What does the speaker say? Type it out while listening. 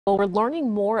Well, we're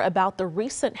learning more about the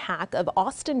recent hack of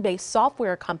Austin-based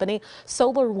software company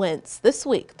SolarWinds. This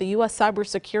week, the U.S.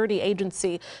 Cybersecurity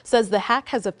Agency says the hack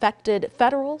has affected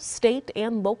federal, state,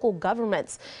 and local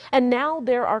governments. And now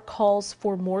there are calls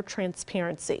for more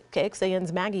transparency.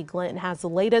 KXAN's Maggie Glynn has the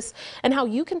latest and how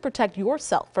you can protect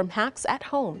yourself from hacks at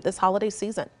home this holiday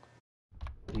season.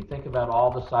 If you think about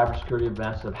all the cybersecurity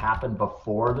events that happened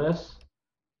before this,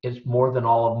 it's more than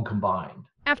all of them combined.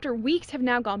 After weeks have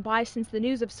now gone by since the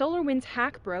news of SolarWinds'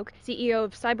 hack broke, CEO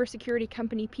of cybersecurity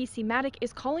company KXAN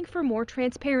is calling for more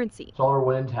transparency.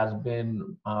 SolarWinds has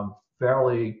been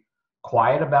fairly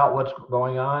quiet about what's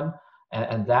going on,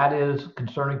 and that is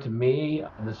concerning to me.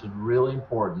 And this is really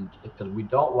important because we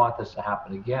don't want this to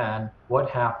happen again. What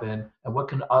happened, and what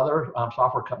can other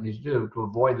software companies do to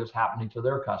avoid this happening to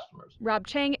their customers? Rob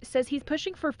Chang says he's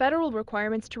pushing for federal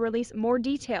requirements to release more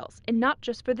details, and not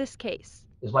just for this case.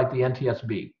 It's like the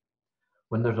NTSB.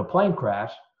 When there's a plane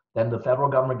crash, then the federal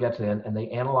government gets in and they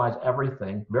analyze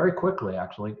everything very quickly,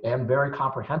 actually, and very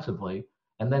comprehensively,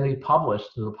 and then they publish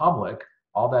to the public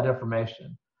all that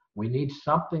information. We need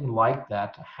something like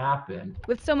that to happen.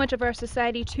 With so much of our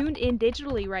society tuned in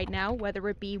digitally right now, whether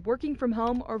it be working from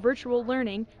home or virtual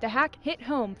learning, the hack hit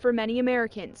home for many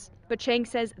Americans. But Chang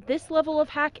says this level of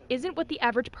hack isn't what the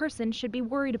average person should be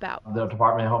worried about. The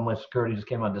Department of Homeland Security just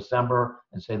came out in December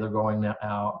and say they're going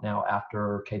now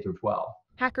after K through 12.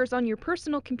 Hackers on your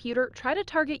personal computer try to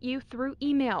target you through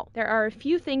email. There are a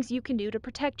few things you can do to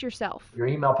protect yourself. Your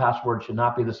email password should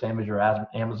not be the same as your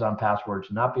Amazon password,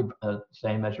 should not be the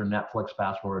same as your Netflix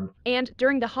password. And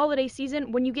during the holiday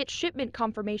season, when you get shipment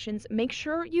confirmations, make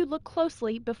sure you look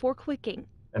closely before clicking.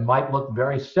 It might look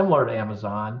very similar to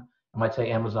Amazon. It might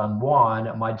say Amazon One,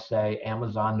 it might say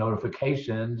Amazon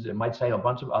notifications, it might say a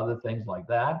bunch of other things like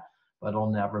that, but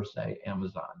it'll never say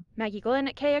Amazon. Maggie Glynn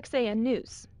at KXAN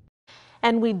News.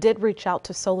 And we did reach out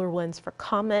to SolarWinds for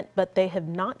comment, but they have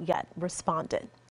not yet responded.